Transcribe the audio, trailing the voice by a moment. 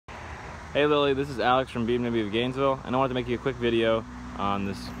Hey Lily, this is Alex from BMW of Gainesville, and I wanted to make you a quick video on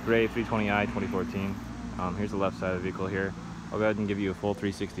this gray 320i 2014. Here's the left side of the vehicle here. I'll go ahead and give you a full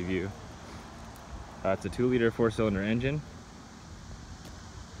 360 view. It's a 2-liter 4-cylinder engine.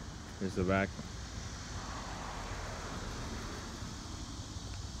 Here's the back.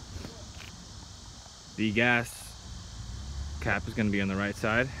 The gas cap is going to be on the right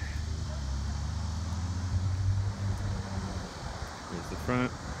side. Here's the front.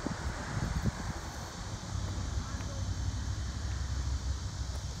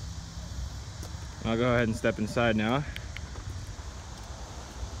 I'll go ahead and step inside now. It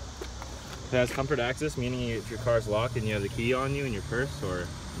has comfort access, meaning if your car's locked and you have the key on you in your purse or in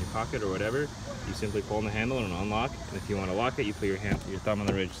your pocket or whatever, you simply pull on the handle and it'll unlock. And if you want to lock it, you put your thumb on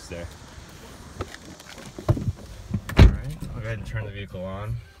the ridges there. Alright, I'll go ahead and turn the vehicle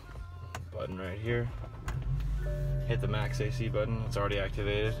on. Button right here. Hit the max AC button, it's already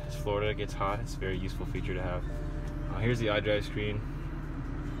activated. As Florida gets hot, it's a very useful feature to have. Here's the iDrive screen.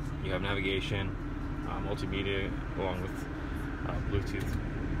 You have navigation, multimedia, along with Bluetooth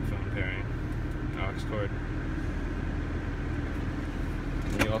phone pairing, aux cord.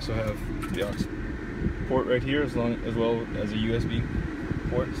 And you also have the aux port right here, as well as a USB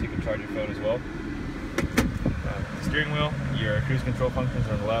port, so you can charge your phone as well. The steering wheel, your cruise control functions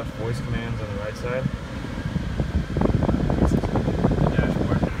are on the left, voice commands on the right side. The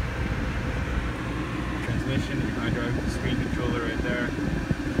dashboard, transmission, your iDrive screen controller right there.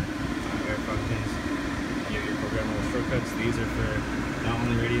 Functions. You have your programmable shortcuts. These are for not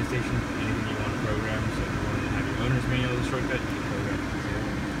only radio stations, but anything you want to program. So if you want to have your owner's manual as a shortcut, you can program it too.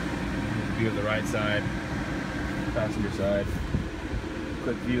 View of the right side, passenger side.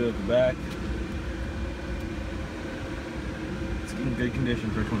 Quick view of the back. It's in good condition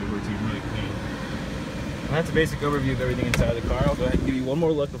for 2014, really clean. And that's a basic overview of everything inside the car. I'll go ahead and give you one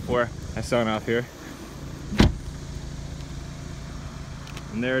more look before I sign off here.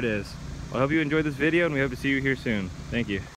 And there it is. I hope you enjoyed this video, and we hope to see you here soon. Thank you.